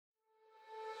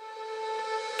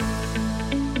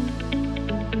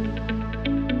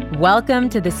Welcome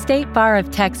to the State Bar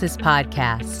of Texas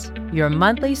podcast, your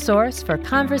monthly source for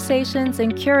conversations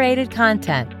and curated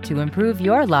content to improve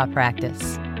your law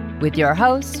practice. With your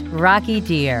host, Rocky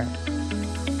Deer.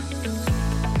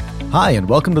 Hi, and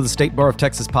welcome to the State Bar of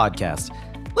Texas podcast.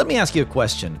 Let me ask you a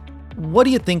question. What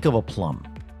do you think of a plum?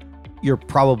 You're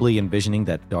probably envisioning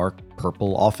that dark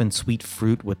purple, often sweet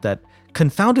fruit with that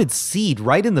confounded seed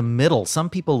right in the middle.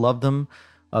 Some people love them,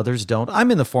 others don't.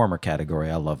 I'm in the former category.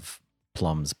 I love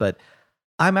plums, but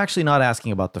I'm actually not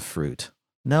asking about the fruit.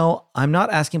 No, I'm not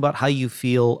asking about how you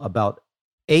feel about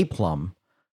a plum.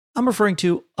 I'm referring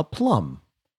to a plum,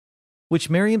 which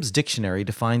Merriam's dictionary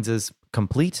defines as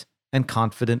complete and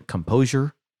confident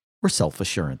composure or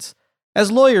self-assurance. As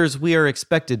lawyers, we are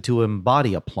expected to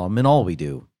embody a plum in all we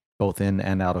do, both in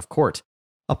and out of court.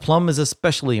 A plum is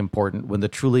especially important when the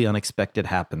truly unexpected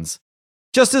happens,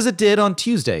 just as it did on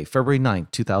Tuesday, February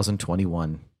 9th,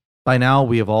 2021. By now,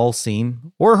 we have all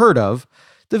seen or heard of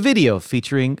the video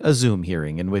featuring a Zoom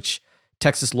hearing in which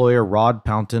Texas lawyer Rod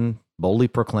Ponton boldly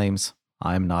proclaims,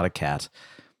 "I'm not a cat."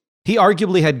 He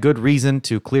arguably had good reason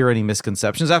to clear any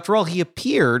misconceptions. After all, he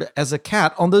appeared as a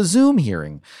cat on the Zoom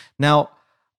hearing. Now,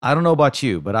 I don't know about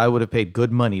you, but I would have paid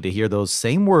good money to hear those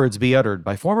same words be uttered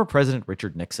by former President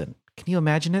Richard Nixon. Can you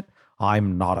imagine it?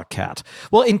 I'm not a cat.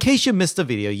 Well, in case you missed the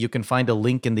video, you can find a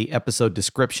link in the episode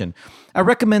description. I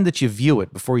recommend that you view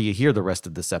it before you hear the rest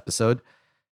of this episode.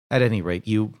 At any rate,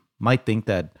 you might think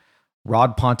that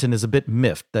Rod Ponton is a bit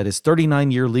miffed that his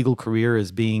 39-year legal career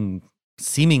is being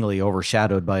seemingly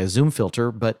overshadowed by a Zoom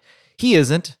filter, but he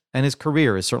isn't, and his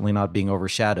career is certainly not being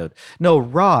overshadowed. No,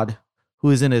 Rod,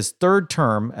 who is in his third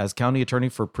term as county attorney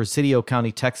for Presidio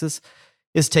County, Texas,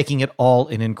 is taking it all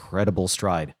in incredible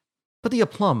stride. But the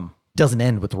aplomb doesn't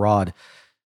end with Rod.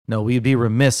 No, we'd be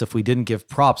remiss if we didn't give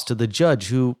props to the judge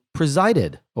who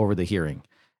presided over the hearing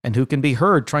and who can be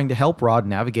heard trying to help Rod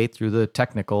navigate through the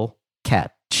technical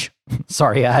catch.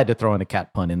 Sorry, I had to throw in a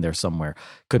cat pun in there somewhere.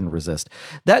 Couldn't resist.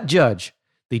 That judge,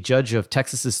 the judge of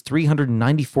Texas's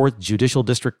 394th Judicial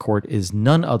District Court, is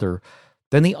none other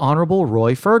than the Honorable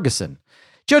Roy Ferguson.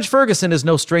 Judge Ferguson is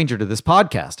no stranger to this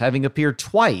podcast, having appeared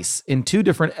twice in two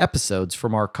different episodes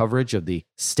from our coverage of the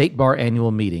State Bar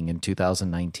annual meeting in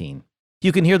 2019.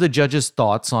 You can hear the judge's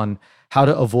thoughts on how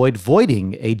to avoid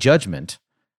voiding a judgment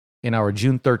in our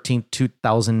June 13th,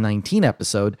 2019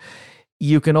 episode.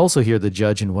 You can also hear the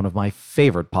judge in one of my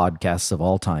favorite podcasts of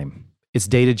all time. It's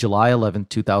dated July 11th,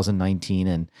 2019,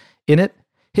 and in it,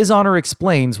 His Honor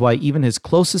explains why even his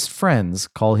closest friends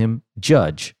call him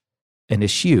Judge and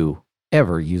eschew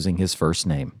ever using his first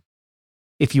name.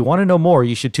 If you want to know more,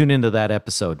 you should tune into that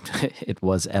episode. It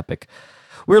was epic.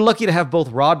 We're lucky to have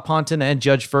both Rod Ponton and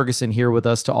Judge Ferguson here with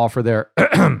us to offer their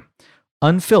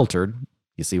unfiltered,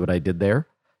 you see what I did there,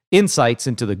 insights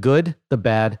into the good, the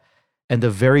bad, and the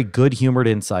very good-humored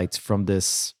insights from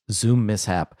this Zoom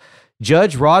mishap.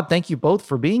 Judge, Rod, thank you both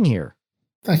for being here.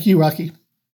 Thank you, Rocky.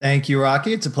 Thank you,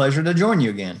 Rocky. It's a pleasure to join you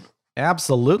again.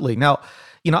 Absolutely. Now,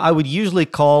 I would usually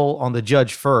call on the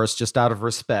judge first, just out of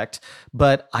respect,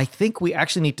 but I think we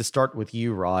actually need to start with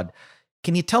you, Rod.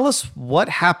 Can you tell us what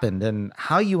happened and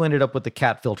how you ended up with the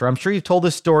cat filter? I'm sure you've told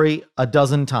this story a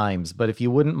dozen times, but if you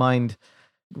wouldn't mind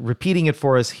repeating it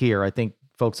for us here, I think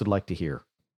folks would like to hear.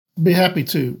 Be happy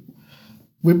to.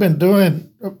 We've been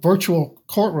doing a virtual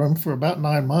courtroom for about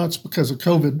 9 months because of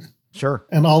COVID. Sure.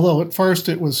 And although at first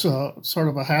it was sort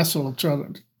of a hassle to try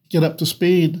to get up to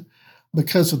speed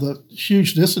because of the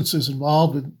huge distances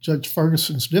involved in Judge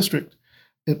Ferguson's district,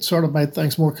 it sort of made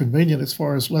things more convenient as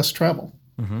far as less travel.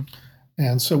 Mm-hmm.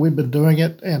 And so we've been doing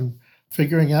it and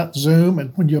figuring out Zoom.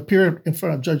 And when you appear in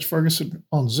front of Judge Ferguson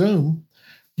on Zoom,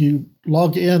 you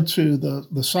log into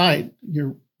the site.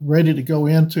 You're ready to go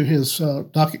into his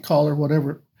docket call or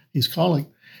whatever he's calling,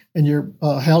 and you're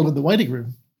held in the waiting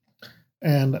room.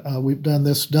 And we've done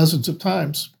this dozens of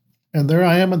times. And there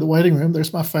I am in the waiting room.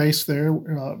 There's my face there.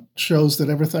 Shows that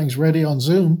everything's ready on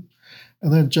Zoom.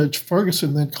 And then Judge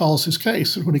Ferguson then calls his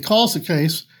case. And when he calls the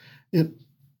case,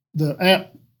 the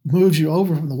app moves you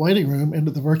over from the waiting room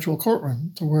into the virtual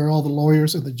courtroom to where all the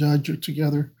lawyers and the judge are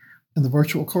together in the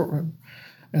virtual courtroom.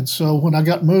 And so when I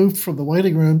got moved from the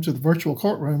waiting room to the virtual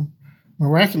courtroom,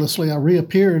 miraculously I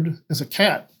reappeared as a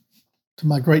cat, to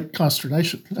my great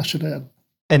consternation, I should add.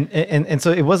 And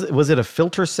so was it a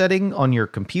filter setting on your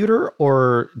computer,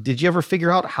 or did you ever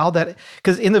figure out how that?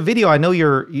 Because in the video, I know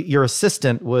your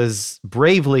assistant was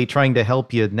bravely trying to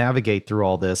help you navigate through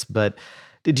all this, but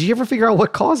did you ever figure out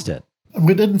what caused it?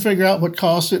 We didn't figure out what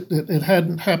caused it. It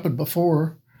hadn't happened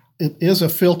before. It is a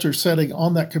filter setting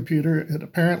on that computer. It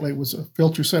apparently was a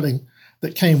filter setting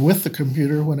that came with the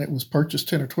computer when it was purchased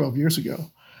 10 or 12 years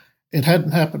ago. It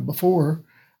hadn't happened before.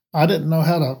 I didn't know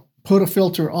how to put a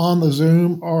filter on the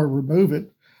Zoom or remove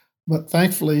it. But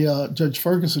thankfully, Judge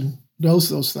Ferguson knows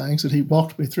those things, and he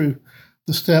walked me through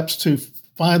the steps to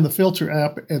find the filter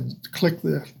app and click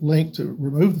the link to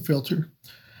remove the filter.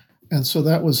 And so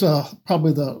that was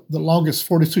probably the longest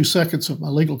 42 seconds of my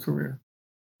legal career.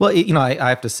 Well, I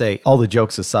have to say, all the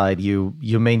jokes aside, you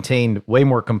maintained way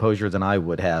more composure than I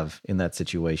would have in that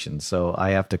situation. So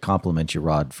I have to compliment you,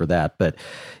 Rod, for that. But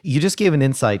you just gave an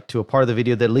insight to a part of the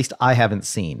video that at least I haven't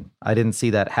seen. I didn't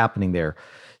see that happening there.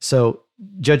 So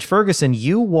Judge Ferguson,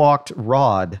 you walked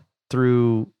Rod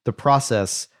through the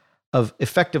process of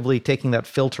effectively taking that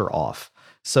filter off.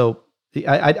 So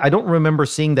I don't remember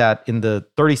seeing that in the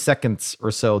 30 seconds or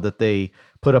so that they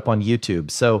put up on YouTube.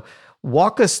 So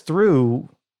walk us through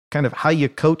kind of how you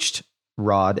coached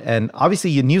Rod. And obviously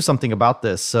you knew something about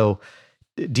this. So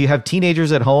do you have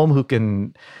teenagers at home who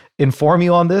can inform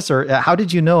you on this? Or how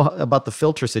did you know about the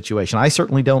filter situation? I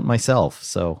certainly don't myself.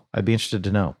 So I'd be interested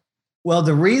to know. Well,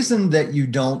 the reason that you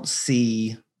don't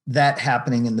see that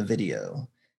happening in the video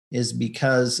is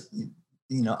because,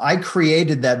 I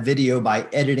created that video by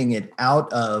editing it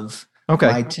out of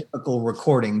my typical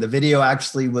recording. The video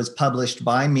actually was published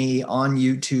by me on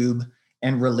YouTube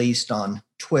and released on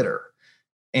Twitter.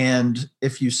 And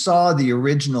if you saw the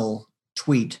original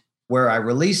tweet where I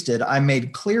released it, I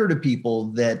made clear to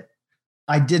people that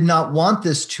I did not want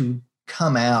this to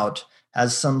come out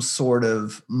as some sort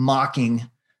of mocking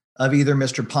of either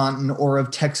Mr. Ponton or of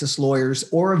Texas lawyers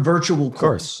or of virtual courts. Of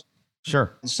course.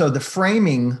 Sure. So the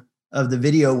framing of the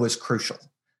video was crucial.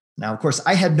 Now, of course,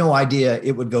 I had no idea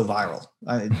it would go viral.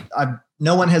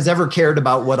 No one has ever cared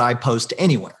about what I post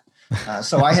anywhere.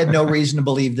 So I had no reason to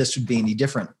believe this would be any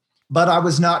different. But I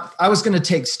was going to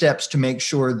take steps to make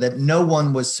sure that no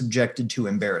one was subjected to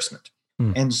embarrassment.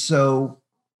 And so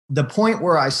the point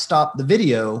where I stopped the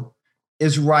video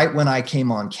is right when I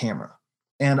came on camera.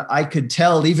 And I could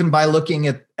tell even by looking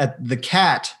at the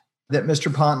cat that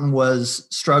Mr. Ponton was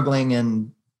struggling,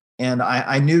 and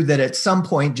I knew that at some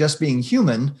point, just being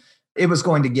human, it was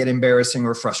going to get embarrassing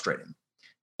or frustrating.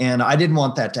 And I didn't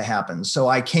want that to happen. So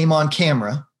I came on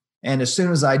camera. And as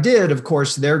soon as I did, of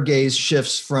course, their gaze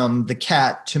shifts from the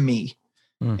cat to me.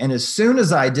 And as soon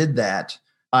as I did that,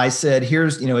 I said,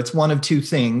 here's, it's one of two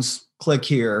things, click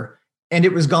here. And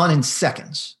it was gone in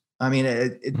seconds. I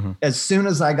mean, as soon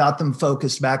as I got them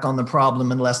focused back on the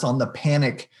problem and less on the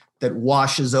panic that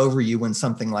washes over you when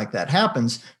something like that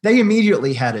happens, they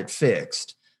immediately had it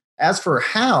fixed. As for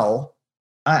how,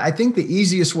 I think the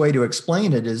easiest way to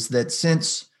explain it is that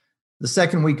since the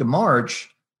second week of March,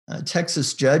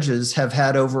 Texas judges have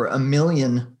had over 1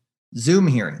 million Zoom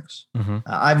hearings.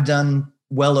 I've done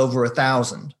well over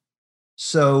 1,000.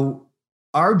 So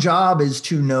our job is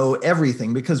to know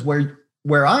everything, because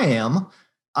where I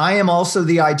am also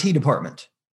the IT department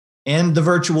and the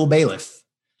virtual bailiff.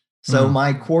 So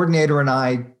my coordinator and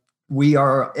I, we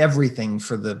are everything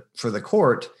for the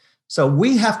court. So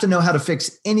we have to know how to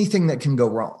fix anything that can go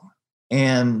wrong.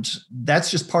 And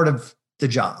that's just part of the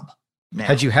job. Now,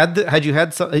 had you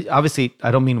had some, obviously,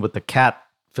 I don't mean with the cat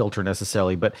filter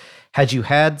necessarily, but had you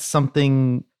had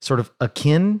something sort of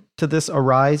akin to this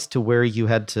arise to where you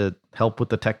had to help with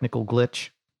the technical glitch?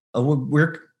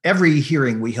 Every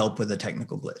hearing we help with a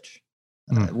technical glitch,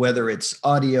 whether it's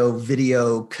audio,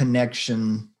 video,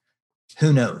 connection,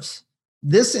 who knows?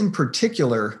 This in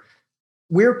particular,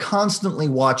 we're constantly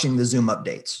watching the Zoom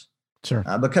updates. Sure.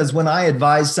 Because when I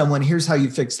advise someone, here's how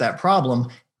you fix that problem,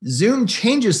 Zoom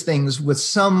changes things with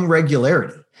some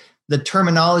regularity. The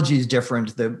terminology is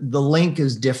different. The link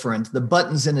is different. The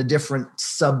button's in a different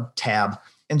sub tab.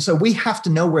 And so we have to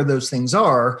know where those things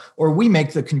are, or we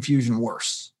make the confusion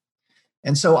worse.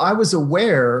 And so I was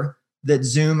aware that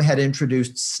Zoom had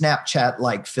introduced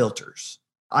Snapchat-like filters.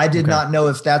 I did not know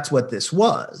if that's what this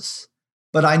was,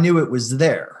 but I knew it was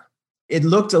there. It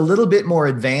looked a little bit more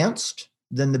advanced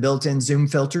than the built-in Zoom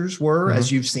filters were,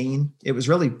 as you've seen. It was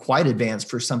really quite advanced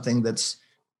for something that's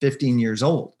 15 years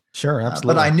old. Sure,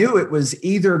 absolutely. But I knew it was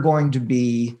either going to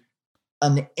be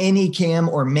an Anycam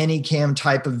or Manycam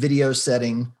type of video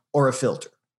setting or a filter.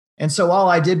 And so all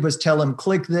I did was tell him,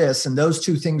 click this, and those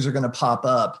two things are going to pop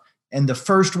up. And the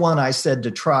first one I said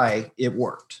to try, it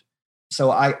worked.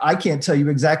 So I can't tell you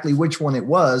exactly which one it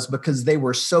was, because they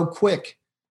were so quick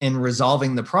in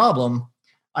resolving the problem.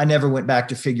 I never went back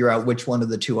to figure out which one of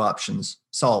the two options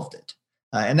solved it.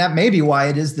 And that may be why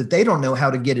it is that they don't know how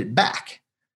to get it back,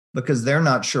 because they're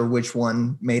not sure which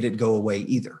one made it go away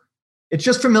either. It's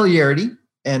just familiarity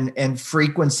and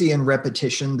frequency and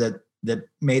repetition that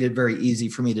made it very easy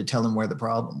for me to tell them where the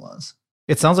problem was.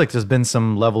 It sounds like there's been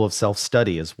some level of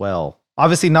self-study as well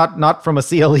Obviously not from a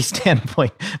CLE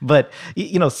standpoint, but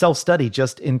self-study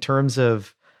just in terms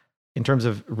of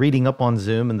reading up on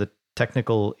Zoom and the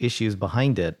technical issues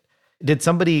behind it. Did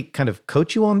somebody kind of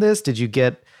coach you on this? Did you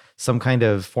get some kind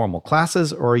of formal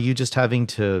classes, or are you just having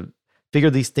to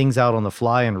figure these things out on the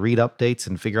fly and read updates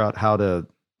and figure out how to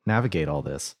navigate all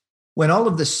this? When all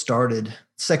of this started,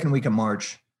 second week of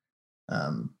March,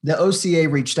 the OCA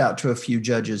reached out to a few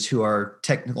judges who are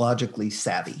technologically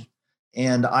savvy.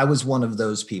 And I was one of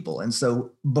those people. And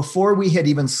so before we had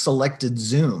even selected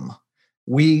Zoom,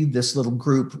 this little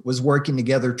group was working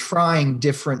together, trying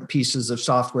different pieces of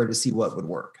software to see what would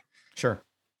work. Sure.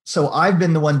 So I've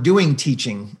been the one doing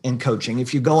teaching and coaching.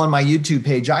 If you go on my YouTube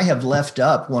page, I have left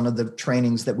up one of the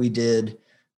trainings that we did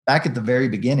back at the very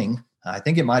beginning. I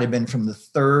think it might have been from the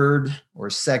third or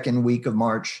second week of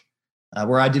March,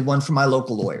 where I did one for my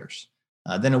local lawyers.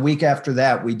 Then a week after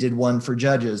that, we did one for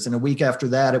judges. And a week after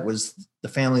that, it was the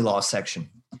family law section.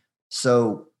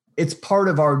 So it's part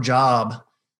of our job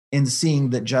in seeing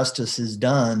that justice is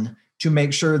done to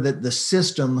make sure that the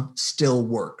system still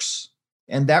works.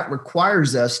 And that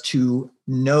requires us to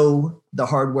know the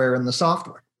hardware and the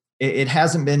software. It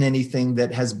hasn't been anything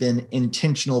that has been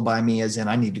intentional by me, as in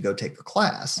I need to go take the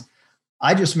class.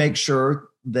 I just make sure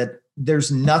that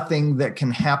there's nothing that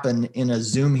can happen in a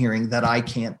Zoom hearing that I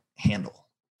can't handle.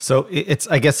 So it's,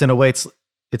 I guess in a way,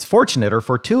 it's fortunate or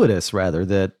fortuitous rather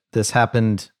that this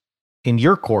happened in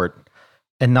your court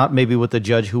and not maybe with a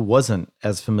judge who wasn't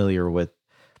as familiar with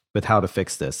how to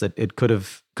fix this. It could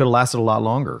have lasted a lot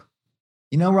longer.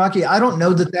 Rocky, I don't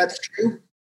know that that's true.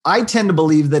 I tend to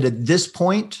believe that at this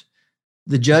point,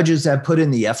 the judges have put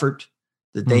in the effort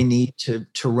that they need to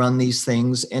run these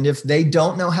things. And if they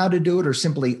don't know how to do it or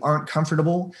simply aren't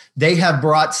comfortable, they have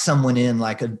brought someone in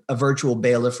like a virtual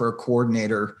bailiff or a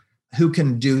coordinator who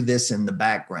can do this in the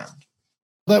background.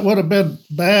 That would have been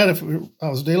bad if I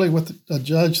was dealing with a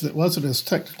judge that wasn't as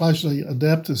technologically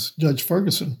adept as Judge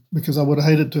Ferguson, because I would have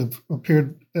hated to have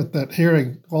appeared at that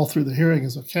hearing all through the hearing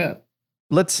as a cat.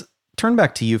 Let's turn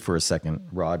back to you for a second,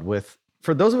 Rod.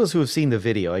 For those of us who have seen the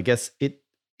video, I guess it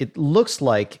looks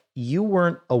like you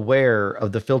weren't aware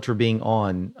of the filter being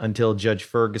on until Judge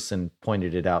Ferguson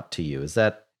pointed it out to you. Is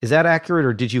that accurate,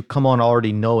 or did you come on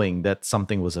already knowing that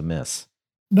something was amiss?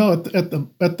 No,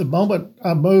 at the moment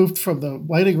I moved from the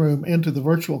waiting room into the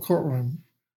virtual courtroom,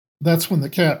 that's when the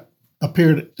cat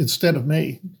appeared instead of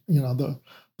me. The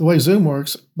way Zoom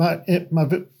works, my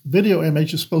video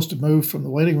image is supposed to move from the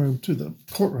waiting room to the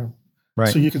courtroom.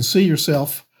 Right. So you can see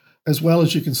yourself as well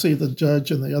as you can see the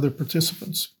judge and the other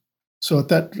participants. So at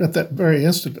that very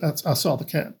instant, I saw the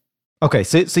cat. Okay,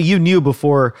 so you knew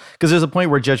before, because there's a point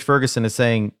where Judge Ferguson is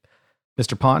saying,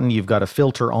 Mr. Ponton, you've got a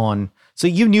filter on. So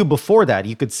you knew before that,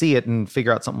 you could see it and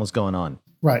figure out something was going on.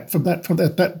 Right. From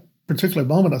that particular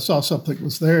moment, I saw something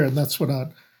was there, and that's when I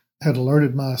had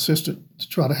alerted my assistant to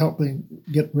try to help me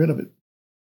get rid of it.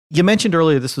 You mentioned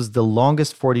earlier this was the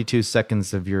longest 42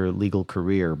 seconds of your legal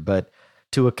career, but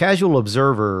to a casual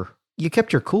observer, you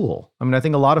kept your cool. I mean, I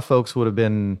think a lot of folks would have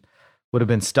been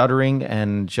stuttering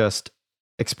and just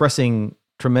expressing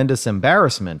tremendous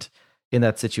embarrassment in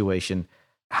that situation.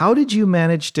 How did you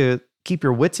manage to keep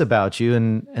your wits about you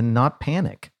and not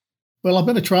panic? Well, I've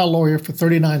been a trial lawyer for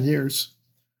 39 years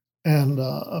and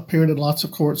appeared in lots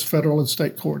of courts, federal and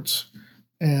state courts.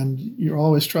 And you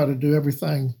always try to do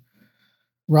everything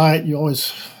right. You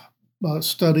always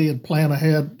study and plan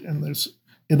ahead. And there's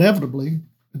inevitably,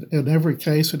 in every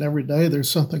case and every day,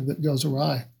 there's something that goes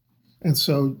awry. And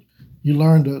so you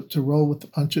learn to roll with the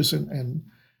punches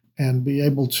and be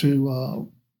able to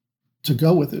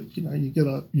go with it.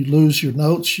 You lose your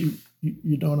notes. You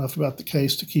know enough about the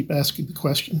case to keep asking the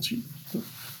questions. The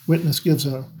witness gives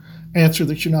an answer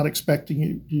that you're not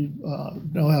expecting. You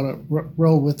know how to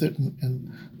roll with it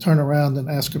and turn around and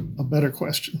ask a better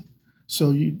question.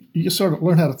 So you just sort of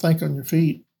learn how to think on your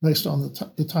feet based on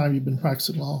the time you've been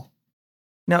practicing law.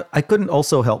 Now, I couldn't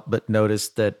also help but notice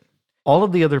that all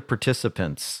of the other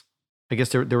participants, I guess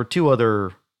there were two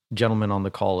other gentlemen on the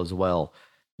call as well,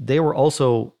 they were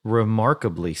also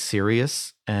remarkably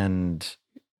serious, and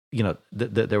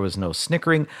there was no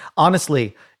snickering.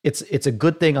 Honestly, it's a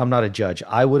good thing I'm not a judge.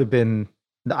 I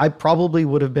probably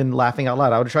would have been laughing out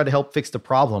loud. I would have tried to help fix the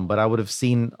problem, but I would have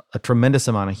seen a tremendous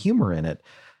amount of humor in it.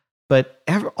 But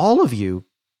all of you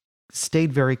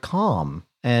stayed very calm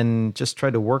and just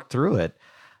tried to work through it.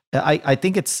 I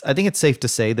think it's safe to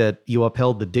say that you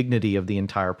upheld the dignity of the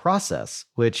entire process,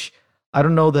 which I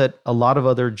don't know that a lot of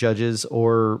other judges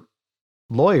or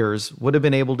lawyers would have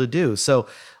been able to do. So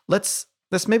let's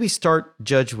maybe start,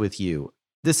 Judge, with you.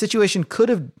 The situation could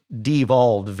have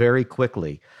devolved very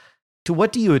quickly. To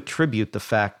what do you attribute the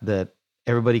fact that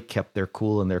everybody kept their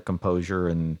cool and their composure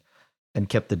and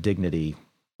kept the dignity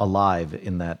alive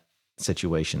in that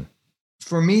situation?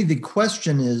 For me, the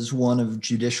question is one of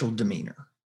judicial demeanor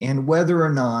and whether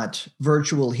or not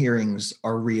virtual hearings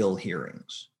are real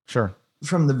hearings. Sure.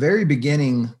 From the very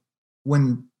beginning,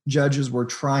 when judges were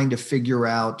trying to figure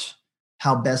out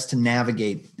how best to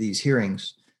navigate these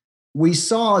hearings, we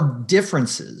saw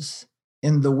differences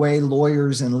in the way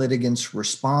lawyers and litigants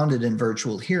responded in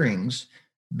virtual hearings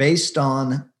based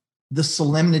on the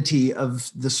solemnity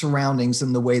of the surroundings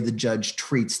and the way the judge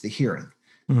treats the hearing.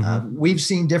 Mm-hmm. We've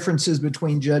seen differences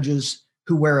between judges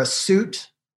who wear a suit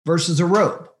versus a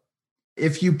robe.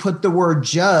 If you put the word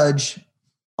judge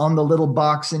on the little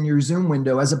box in your Zoom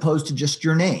window as opposed to just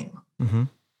your name, mm-hmm.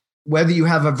 whether you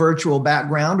have a virtual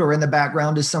background or in the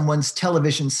background is someone's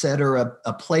television set or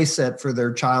a play set for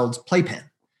their child's playpen.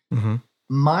 Mm-hmm.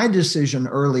 My decision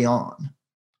early on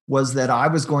was that I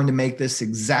was going to make this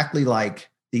exactly like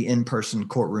the in-person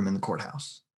courtroom in the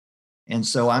courthouse. And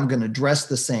so I'm going to dress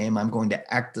the same. I'm going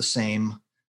to act the same.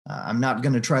 I'm not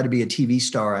going to try to be a TV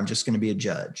star. I'm just going to be a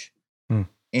judge. Mm.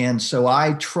 And so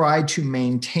I tried to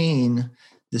maintain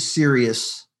the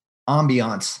serious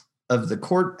ambiance of the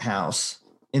courthouse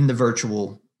in the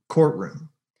virtual courtroom.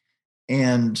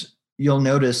 And you'll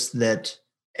notice that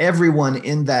everyone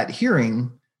in that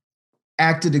hearing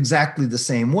acted exactly the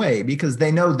same way because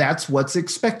they know that's what's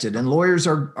expected. And lawyers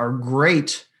are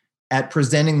great at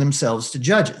presenting themselves to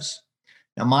judges.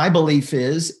 Now, my belief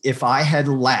is if I had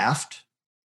laughed,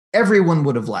 everyone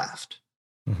would have laughed.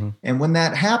 Mm-hmm. And when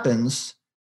that happens,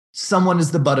 someone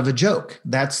is the butt of a joke.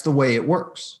 That's the way it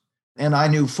works. And I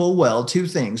knew full well two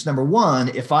things. Number one,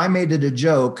 if I made it a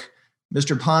joke,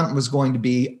 Mr. Pont was going to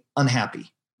be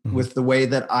unhappy mm-hmm. with the way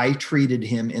that I treated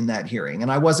him in that hearing.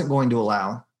 And I wasn't going to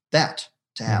allow that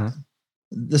to happen.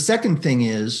 Mm-hmm. The second thing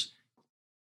is,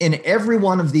 in every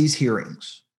one of these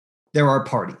hearings, there are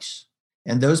parties.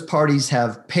 And those parties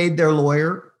have paid their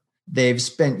lawyer. They've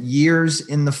spent years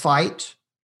in the fight.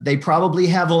 They probably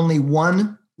have only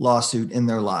one lawsuit in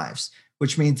their lives,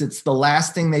 which means it's the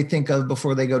last thing they think of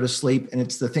before they go to sleep. And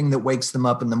it's the thing that wakes them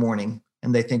up in the morning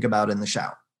and they think about in the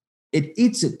shower. It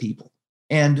eats at people.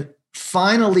 And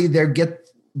finally, they get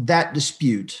that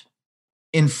dispute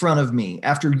in front of me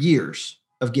after years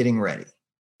of getting ready.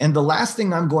 And the last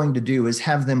thing I'm going to do is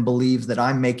have them believe that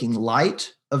I'm making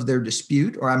light of their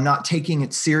dispute, or I'm not taking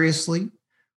it seriously,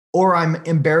 or I'm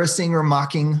embarrassing or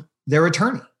mocking their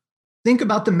attorney. Think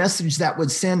about the message that would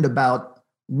send about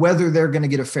whether they're going to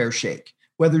get a fair shake,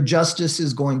 whether justice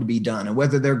is going to be done, and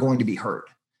whether they're going to be heard.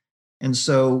 And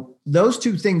so those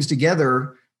two things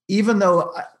together, even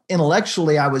though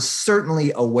intellectually I was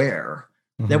certainly aware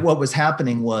mm-hmm. that what was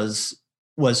happening was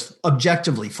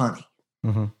objectively funny,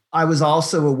 mm-hmm. I was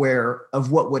also aware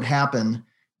of what would happen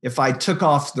if I took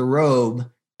off the robe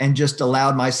and just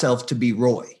allowed myself to be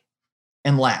Roy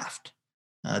and laughed.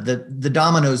 The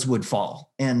dominoes would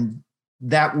fall, and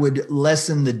that would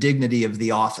lessen the dignity of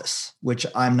the office, which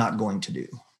I'm not going to do.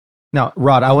 Now,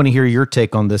 Rod, I want to hear your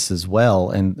take on this as well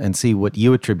and see what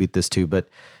you attribute this to. But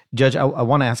Judge, I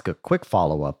want to ask a quick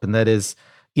follow-up, and that is,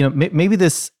 maybe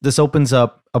this opens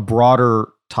up a broader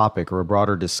topic or a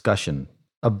broader discussion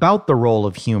about the role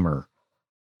of humor,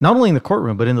 not only in the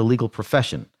courtroom, but in the legal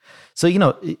profession. So,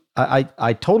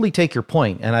 I totally take your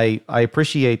point, and I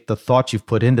appreciate the thought you've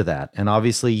put into that. And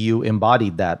obviously you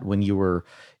embodied that when you were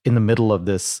in the middle of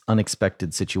this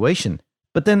unexpected situation.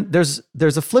 But then there's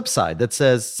a flip side that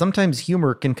says sometimes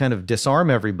humor can kind of disarm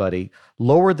everybody,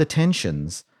 lower the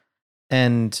tensions,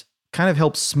 and kind of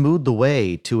help smooth the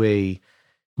way to a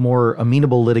more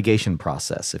amenable litigation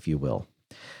process, if you will.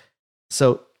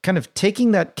 So kind of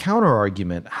taking that counter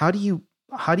argument, how do you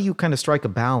kind of strike a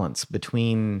balance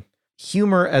between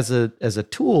humor as a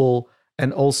tool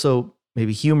and also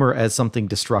maybe humor as something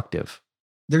destructive?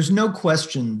 There's no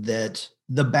question that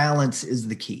the balance is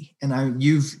the key. And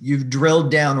you've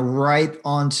drilled down right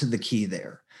onto the key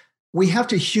there. We have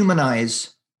to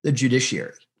humanize the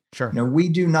judiciary. Sure. We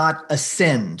do not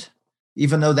ascend,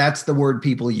 even though that's the word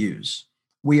people use.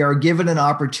 We are given an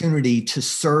opportunity to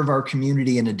serve our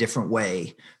community in a different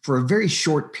way for a very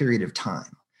short period of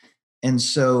time. And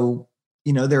so,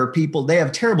 there are people, they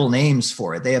have terrible names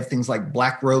for it. They have things like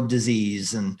black robe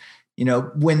disease. And,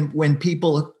 when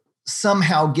people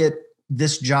somehow get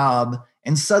this job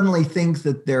and suddenly think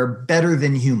that they're better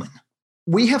than human,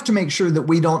 we have to make sure that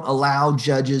we don't allow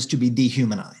judges to be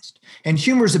dehumanized. And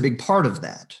humor is a big part of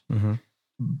that. Mm-hmm.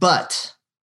 But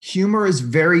humor is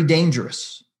very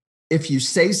dangerous. If you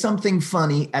say something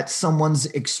funny at someone's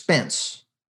expense,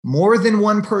 more than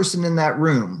one person in that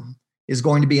room is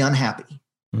going to be unhappy.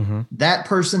 Mm-hmm. That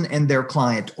person and their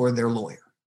client or their lawyer,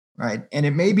 right? And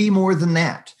it may be more than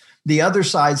that. The other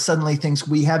side suddenly thinks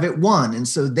we have it won. And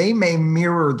so they may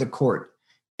mirror the court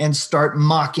and start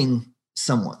mocking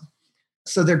someone.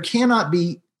 So there cannot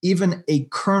be even a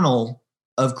kernel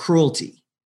of cruelty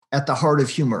at the heart of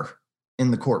humor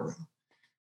in the courtroom.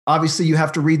 Obviously, you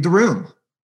have to read the room.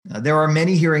 There are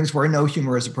many hearings where no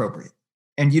humor is appropriate,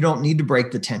 and you don't need to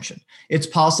break the tension. It's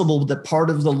possible that part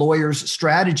of the lawyer's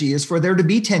strategy is for there to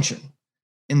be tension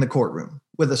in the courtroom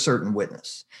with a certain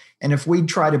witness. And if we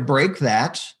try to break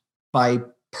that by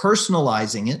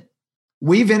personalizing it,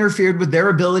 we've interfered with their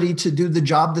ability to do the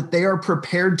job that they are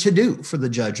prepared to do for the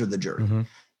judge or the jury. Mm-hmm.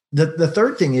 The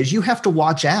third thing is you have to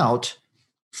watch out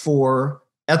for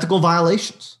ethical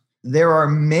violations. There are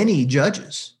many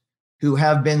judges who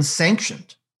have been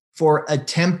sanctioned for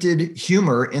attempted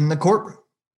humor in the courtroom.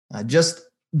 Just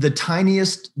the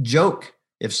tiniest joke,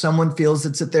 if someone feels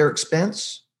it's at their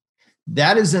expense,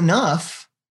 that is enough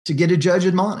to get a judge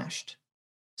admonished.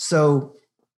 So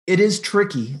it is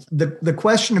tricky. The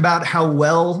question about how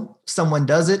well someone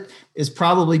does it is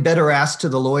probably better asked to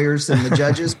the lawyers than the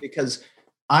judges, because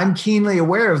I'm keenly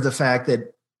aware of the fact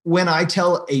that when I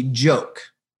tell a joke,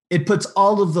 it puts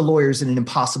all of the lawyers in an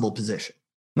impossible position.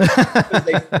 Because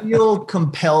they feel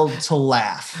compelled to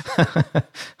laugh.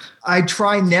 I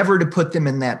try never to put them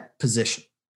in that position.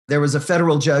 There was a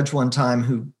federal judge one time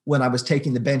who, when I was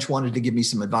taking the bench, wanted to give me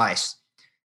some advice.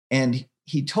 And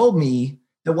he told me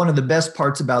that one of the best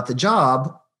parts about the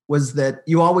job was that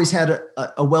you always had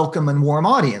a welcome and warm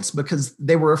audience because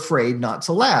they were afraid not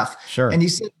to laugh. Sure. And he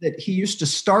said that he used to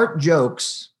start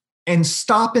jokes and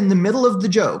stop in the middle of the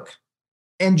joke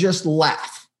and just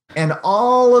laugh. And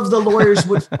all of the lawyers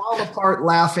would fall apart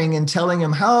laughing and telling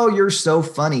him, "Oh, you're so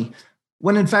funny,"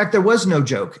 when in fact there was no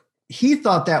joke. He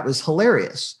thought that was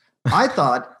hilarious. I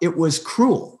thought it was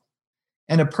cruel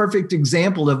and a perfect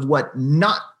example of what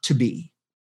not to be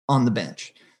on the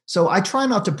bench. So I try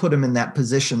not to put them in that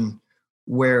position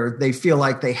where they feel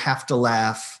like they have to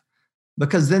laugh,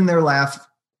 because then their laugh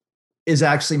is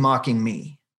actually mocking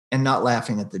me and not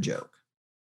laughing at the joke.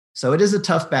 So it is a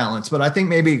tough balance, but I think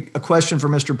maybe a question for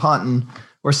Mr. Ponton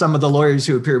or some of the lawyers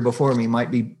who appeared before me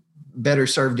might be better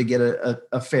served to get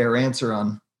a fair answer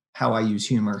on how I use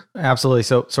humor. Absolutely.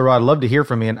 So Rod, I'd love to hear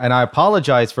from you. And I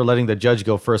apologize for letting the judge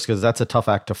go first, because that's a tough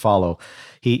act to follow.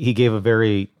 He gave a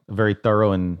very, very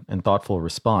thorough and thoughtful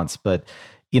response. But,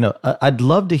 I'd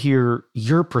love to hear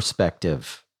your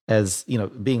perspective as,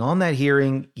 being on that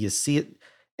hearing. You see it,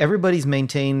 everybody's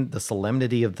maintained the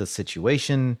solemnity of the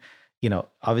situation.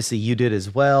 Obviously you did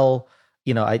as well.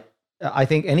 I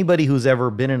think anybody who's ever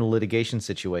been in a litigation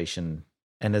situation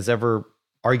and has ever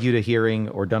argued a hearing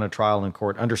or done a trial in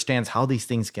court understands how these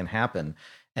things can happen.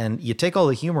 And you take all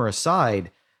the humor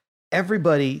aside,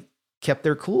 everybody kept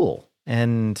their cool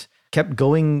and kept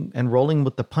going and rolling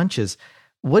with the punches.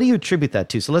 What do you attribute that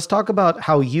to? So let's talk about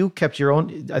how you kept your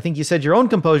own. I think you said your own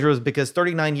composure was because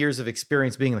 39 years of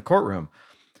experience being in the courtroom.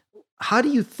 How do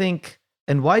you think,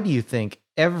 and why do you think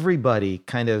everybody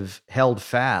kind of held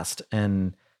fast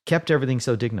and kept everything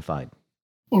so dignified?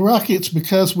 Well, Rocky, it's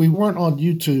because we weren't on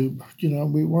YouTube.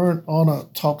 We weren't on a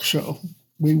talk show.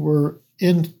 We were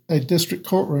in a district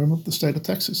courtroom of the state of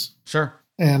Texas. Sure.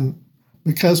 And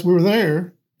because we were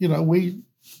there,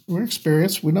 we're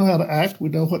experienced. We know how to act. We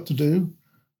know what to do.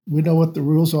 We know what the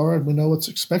rules are, and we know what's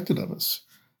expected of us.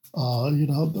 A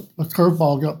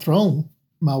curveball got thrown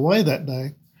my way that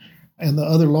day, and the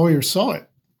other lawyers saw it.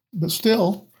 But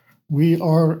still, we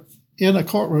are in a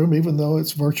courtroom, even though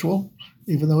it's virtual,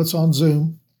 even though it's on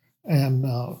Zoom. And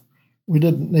we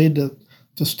didn't need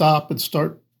to stop and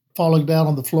start falling down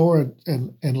on the floor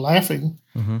and laughing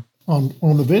mm-hmm.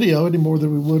 on the video any more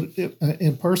than we would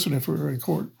in person if we were in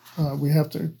court. We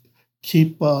have to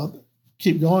keep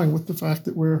going with the fact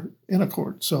that we're in a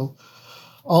court. So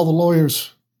all the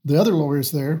lawyers, the other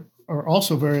lawyers there, are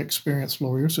also very experienced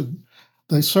lawyers, and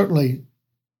they certainly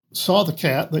saw the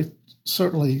cat. They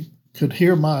certainly could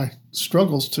hear my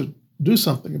struggles to do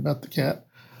something about the cat,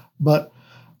 but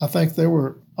I think they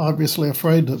were obviously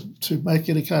afraid to make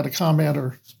any kind of comment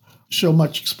or show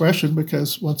much expression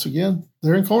because, once again,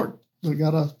 they're in court. They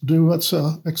got to do what's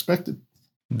expected.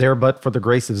 There, but for the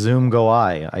grace of Zoom go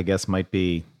I guess might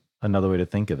be another way to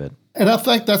think of it. And I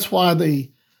think that's why the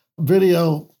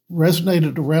video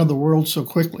resonated around the world so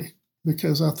quickly,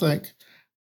 because I think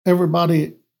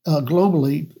everybody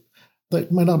globally, they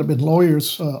may not have been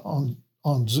lawyers on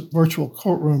virtual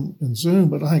courtroom in Zoom,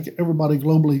 but I think everybody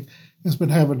globally has been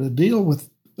having to deal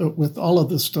with all of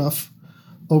this stuff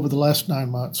over the last 9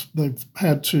 months. They've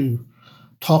had to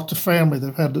talk to family.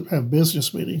 They've had to have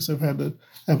business meetings. They've had to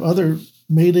have other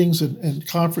meetings and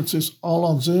conferences all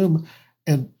on Zoom.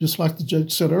 And just like the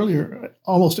judge said earlier,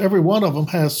 almost every one of them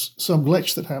has some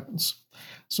glitch that happens.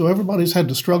 So everybody's had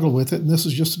to struggle with it. And this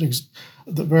is just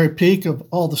the very peak of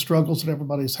all the struggles that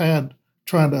everybody's had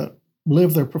trying to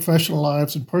live their professional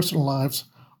lives and personal lives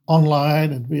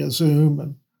online and via Zoom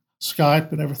and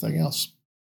Skype and everything else.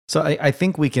 So I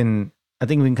think we can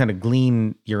kind of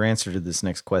glean your answer to this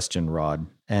next question, Rod.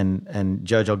 And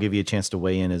Judge, I'll give you a chance to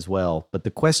weigh in as well. But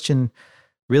the question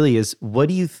really is, what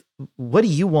do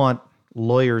you want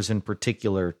lawyers in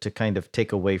particular to kind of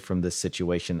take away from this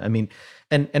situation? I mean,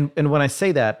 and when I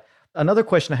say that, another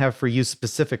question I have for you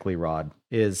specifically, Rod,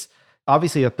 is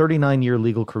obviously a 39-year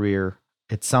legal career.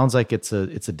 It sounds like it's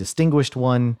a distinguished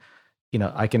one. You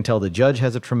know, I can tell the judge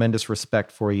has a tremendous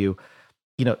respect for you.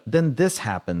 You know, then this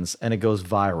happens and it goes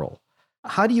viral.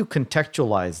 How do you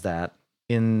contextualize that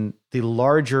in the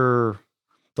larger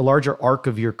arc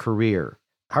of your career?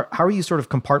 How are you sort of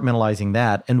compartmentalizing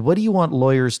that? And what do you want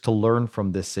lawyers to learn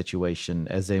from this situation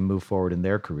as they move forward in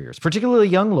their careers, particularly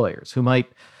young lawyers who might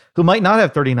not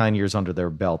have 39 years under their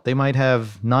belt? They might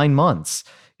have 9 months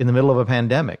in the middle of a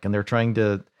pandemic, and they're trying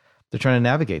to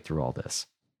navigate through all this.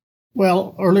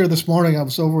 Well, earlier this morning, I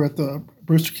was over at the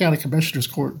Brewster County Commissioner's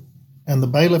Court, and the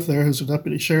bailiff there, who's a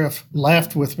deputy sheriff,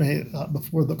 laughed with me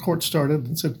before the court started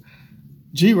and said,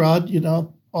 "Gee, Rod, you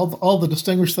know, all the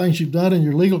distinguished things you've done in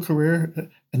your legal career,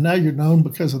 and now you're known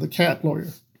because of the cat lawyer."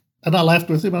 And I laughed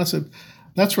with him, and I said,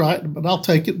 "That's right, but I'll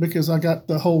take it because I got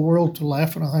the whole world to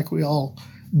laugh, and I think we all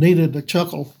needed a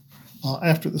chuckle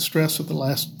after the stress of the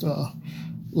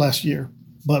last year."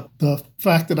 But the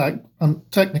fact that I'm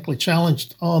technically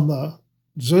challenged on the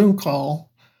Zoom call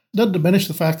doesn't diminish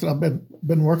the fact that I've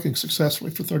been working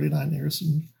successfully for 39 years,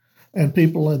 and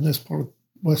people in this part of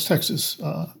West Texas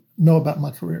know about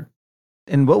my career.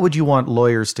 And what would you want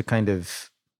lawyers to kind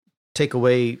of take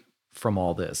away from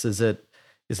all this? Is it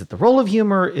the role of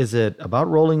humor? Is it about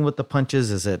rolling with the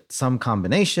punches? Is it some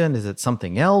combination? Is it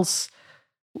something else?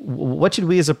 What should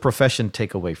we as a profession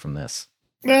take away from this?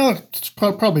 Well, it's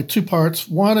probably two parts.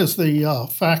 One is the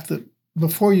fact that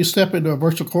before you step into a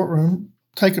virtual courtroom,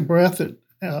 take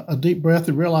a deep breath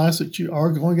and realize that you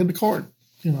are going into court.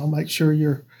 You know, make sure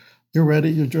you're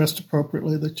ready, you're dressed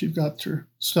appropriately, that you've got your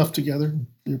stuff together,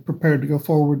 you're prepared to go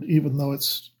forward, even though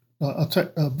it's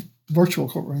a virtual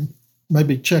courtroom.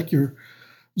 Maybe check your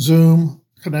Zoom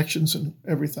connections and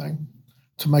everything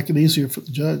to make it easier for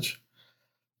the judge.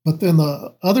 But then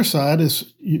the other side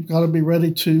is you've got to be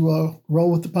ready to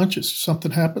roll with the punches. If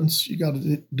something happens, you got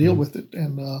to deal with it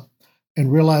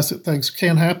and realize that things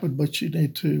can happen, but you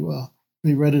need to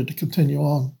be ready to continue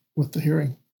on with the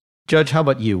hearing. Judge, how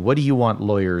about you? What do you want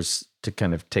lawyers to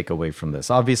kind of take away from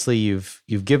this? Obviously,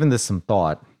 you've given this some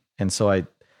thought, and so I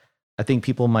think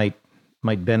people might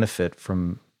benefit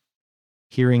from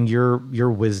hearing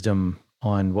your wisdom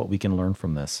on what we can learn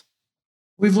from this.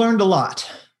 We've learned a lot.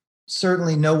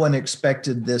 Certainly, no one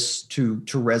expected this to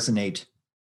resonate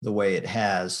the way it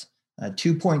has.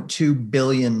 2.2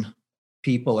 billion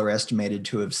people are estimated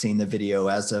to have seen the video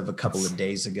as of a couple of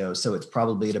days ago, so it's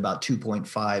probably at about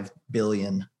 2.5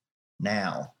 billion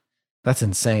now. That's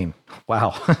insane.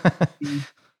 Wow.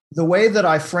 The way that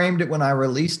I framed it when I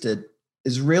released it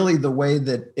is really the way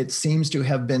that it seems to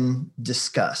have been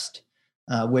discussed,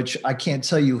 which I can't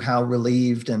tell you how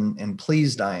relieved and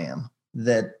pleased I am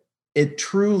that it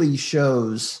truly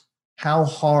shows how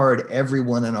hard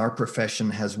everyone in our profession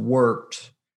has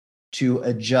worked to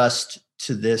adjust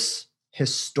to this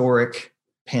historic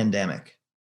pandemic.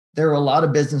 There are a lot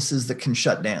of businesses that can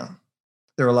shut down.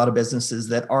 There are a lot of businesses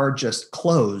that are just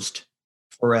closed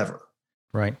forever.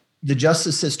 Right. The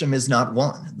justice system is not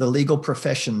one. The legal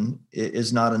profession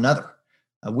is not another.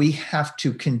 We have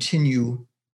to continue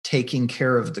taking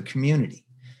care of the community.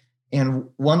 And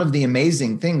one of the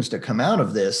amazing things to come out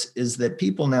of this is that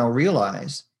people now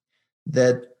realize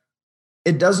that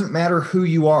it doesn't matter who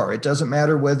you are. It doesn't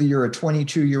matter whether you're a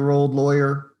 22-year-old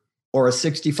lawyer or a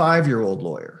 65-year-old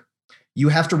lawyer. You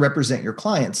have to represent your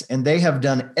clients, and they have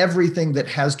done everything that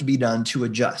has to be done to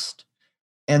adjust.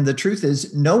 And the truth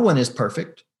is, no one is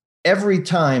perfect. Every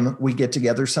time we get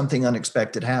together, something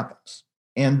unexpected happens.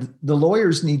 And the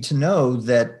lawyers need to know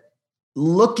that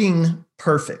looking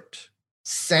perfect,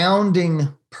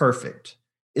 sounding perfect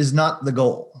is not the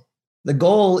goal. The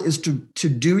goal is to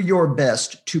do your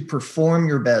best, to perform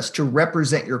your best, to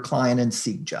represent your client and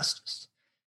seek justice.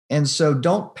 And so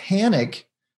don't panic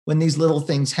when these little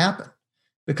things happen,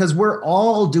 because we're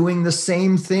all doing the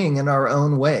same thing in our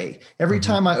own way. Every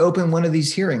time I open one of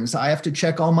these hearings, I have to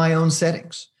check all my own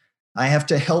settings. I have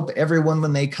to help everyone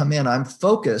when they come in. I'm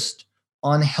focused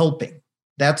on helping.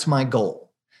 That's my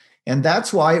goal. And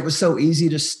that's why it was so easy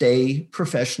to stay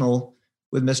professional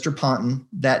with Mr. Ponton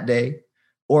that day,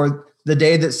 or the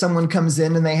day that someone comes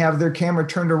in and they have their camera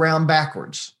turned around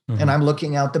backwards and I'm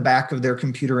looking out the back of their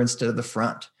computer instead of the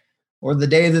front, or the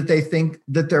day that they think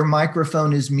that their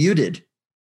microphone is muted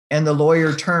and the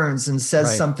lawyer turns and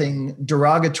says something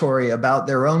derogatory about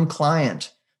their own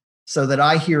client so that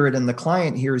I hear it and the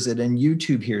client hears it and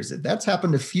YouTube hears it. That's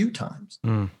happened a few times.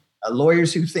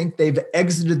 Lawyers who think they've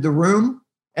exited the room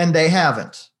and they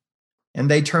haven't. And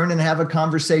they turn and have a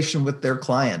conversation with their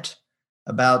client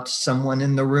about someone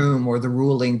in the room or the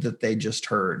ruling that they just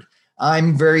heard.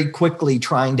 I'm very quickly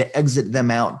trying to exit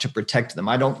them out to protect them.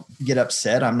 I don't get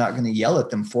upset. I'm not going to yell at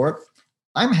them for it.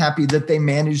 I'm happy that they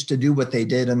managed to do what they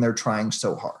did and they're trying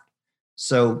so hard.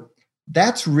 So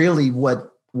that's really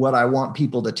what I want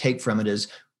people to take from it is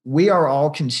we are all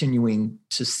continuing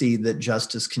to see that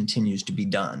justice continues to be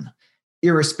done,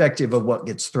 irrespective of what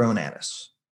gets thrown at us.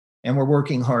 And we're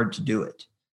working hard to do it.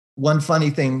 One funny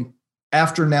thing,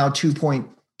 after now 2.2,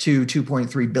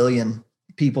 2.3 billion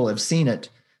people have seen it,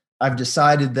 I've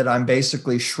decided that I'm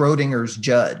basically Schrodinger's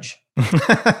judge.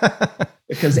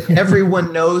 Because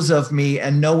everyone knows of me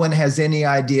and no one has any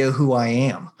idea who I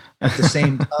am. At the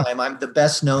same time, I'm the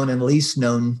best known and least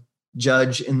known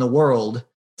judge in the world.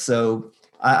 So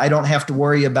I don't have to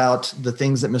worry about the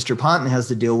things that Mr. Ponton has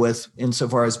to deal with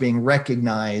insofar as being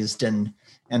recognized and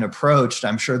approached.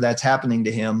 I'm sure that's happening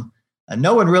to him. And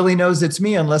no one really knows it's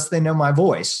me unless they know my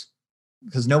voice,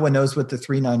 because no one knows what the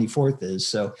 394th is.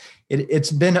 So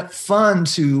it's been fun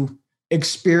to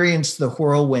experience the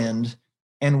whirlwind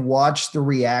and watch the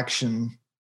reaction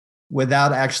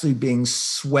without actually being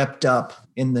swept up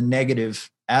in the negative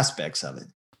aspects of it.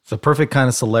 It's the perfect kind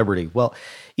of celebrity. Well,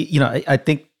 I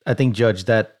think Judge,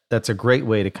 that's a great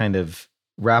way to kind of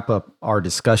wrap up our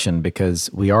discussion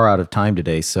because we are out of time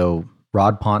today. So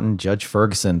Rod Ponton, Judge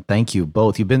Ferguson, thank you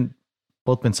both. You've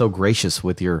both been so gracious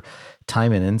with your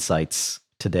time and insights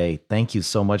today. Thank you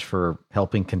so much for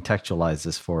helping contextualize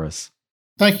this for us.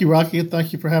 Thank you, Rocky, and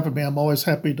thank you for having me. I'm always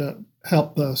happy to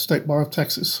help the State Bar of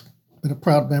Texas. Been a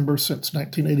proud member since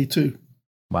 1982.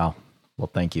 Wow.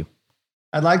 Well, thank you.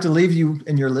 I'd like to leave you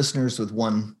and your listeners with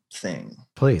one thing.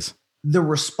 Please. The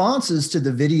responses to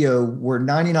the video were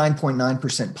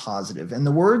 99.9% positive. And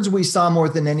the words we saw more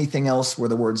than anything else were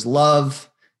the words love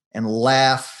and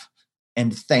laugh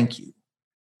and thank you.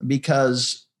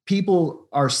 Because people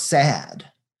are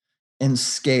sad and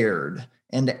scared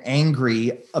and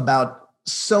angry about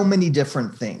so many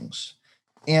different things.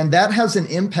 And that has an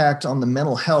impact on the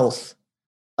mental health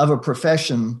of a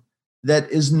profession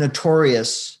that is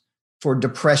notorious for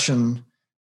depression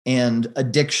and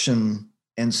addiction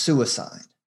and suicide.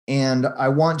 And I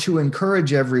want to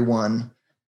encourage everyone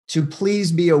to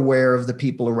please be aware of the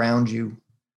people around you.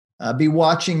 Be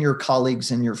watching your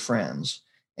colleagues and your friends.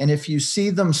 And if you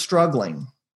see them struggling,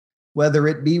 whether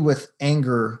it be with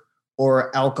anger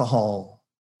or alcohol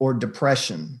or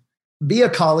depression, be a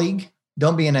colleague,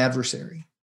 don't be an adversary,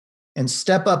 and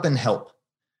step up and help.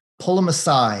 Pull them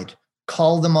aside,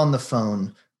 call them on the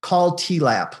phone, call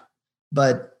TLAP.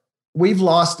 But we've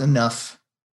lost enough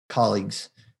colleagues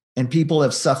and people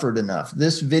have suffered enough.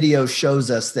 This video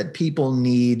shows us that people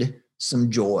need some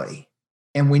joy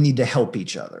and we need to help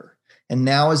each other. And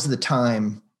now is the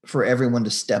time for everyone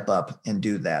to step up and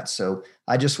do that. So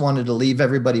I just wanted to leave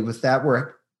everybody with that,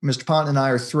 where Mr. Ponton and I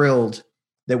are thrilled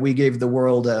that we gave the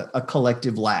world a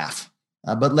collective laugh.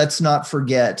 But let's not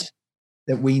forget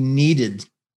that we needed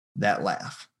that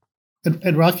laugh.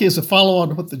 And Rocky, as a follow-on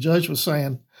to what the judge was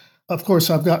saying, of course,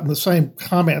 I've gotten the same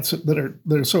comments that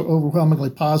are so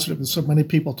overwhelmingly positive, and so many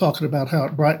people talking about how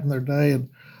it brightened their day and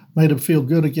made them feel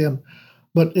good again.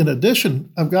 But in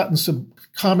addition, I've gotten some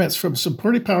comments from some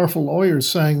pretty powerful lawyers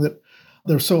saying that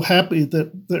they're so happy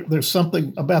that there's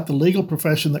something about the legal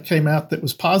profession that came out that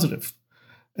was positive.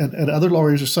 And other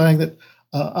lawyers are saying that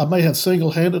I may have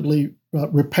single-handedly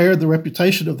repaired the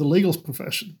reputation of the legal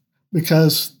profession,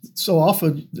 because so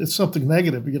often it's something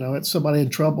negative. It's somebody in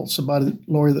trouble,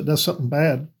 lawyer that does something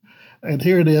bad. And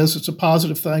here it is. It's a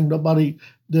positive thing. Nobody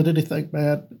did anything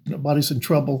bad. Nobody's in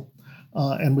trouble.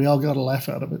 And we all got a laugh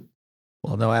out of it.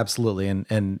 Well, no, absolutely.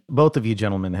 And both of you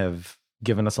gentlemen have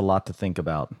given us a lot to think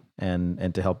about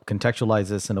and to help contextualize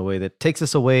this in a way that takes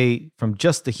us away from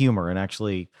just the humor and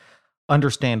actually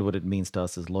understand what it means to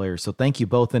us as lawyers. So thank you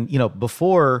both. And,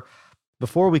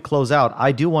 before we close out,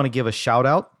 I do want to give a shout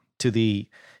out to the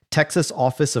Texas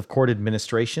Office of Court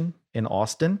Administration in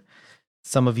Austin.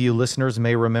 Some of you listeners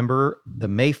may remember the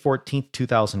May 14th,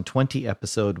 2020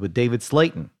 episode with David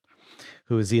Slayton,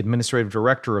 who is the administrative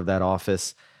director of that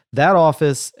office. That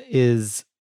office is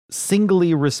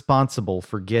singly responsible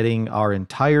for getting our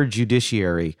entire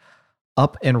judiciary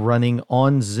up and running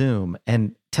on Zoom.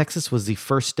 And Texas was the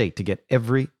first state to get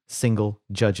every single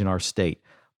judge in our state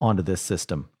onto this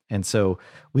system. And so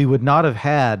we would not have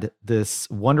had this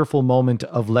wonderful moment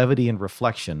of levity and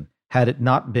reflection had it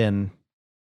not been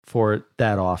for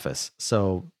that office.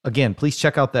 So again, please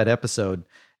check out that episode.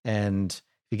 And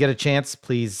if you get a chance,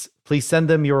 please send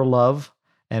them your love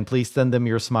and please send them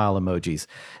your smile emojis.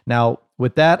 Now,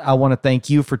 with that, I want to thank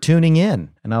you for tuning in,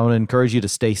 and I want to encourage you to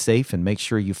stay safe and make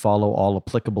sure you follow all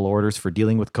applicable orders for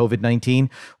dealing with COVID-19.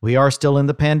 We are still in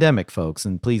the pandemic, folks,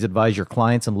 and please advise your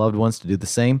clients and loved ones to do the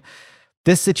same.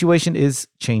 This situation is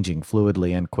changing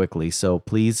fluidly and quickly, so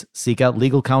please seek out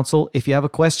legal counsel if you have a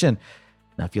question.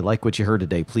 Now, if you like what you heard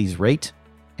today, please rate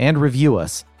and review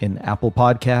us in Apple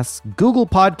Podcasts, Google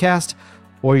Podcast,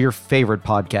 or your favorite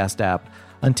podcast app.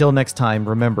 Until next time,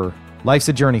 remember, life's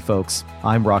a journey, folks.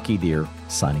 I'm Rocky Deer,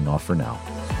 signing off for now.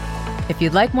 If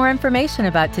you'd like more information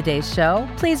about today's show,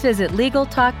 please visit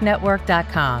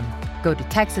LegalTalkNetwork.com. Go to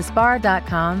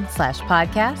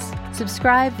TexasBar.com/podcasts.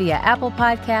 Subscribe via Apple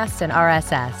Podcasts and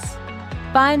RSS.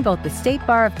 Find both the State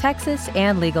Bar of Texas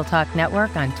and Legal Talk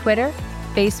Network on Twitter,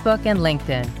 Facebook, and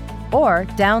LinkedIn. Or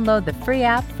download the free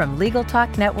app from Legal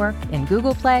Talk Network in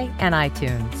Google Play and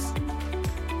iTunes.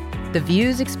 The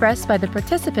views expressed by the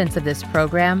participants of this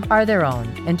program are their own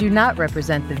and do not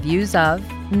represent the views of,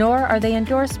 nor are they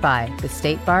endorsed by, the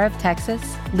State Bar of Texas,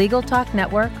 Legal Talk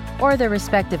Network, or their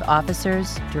respective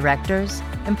officers, directors,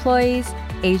 employees,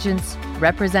 agents,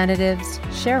 representatives,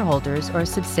 shareholders, or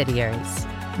subsidiaries.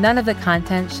 None of the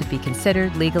content should be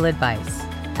considered legal advice.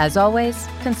 As always,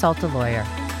 consult a lawyer.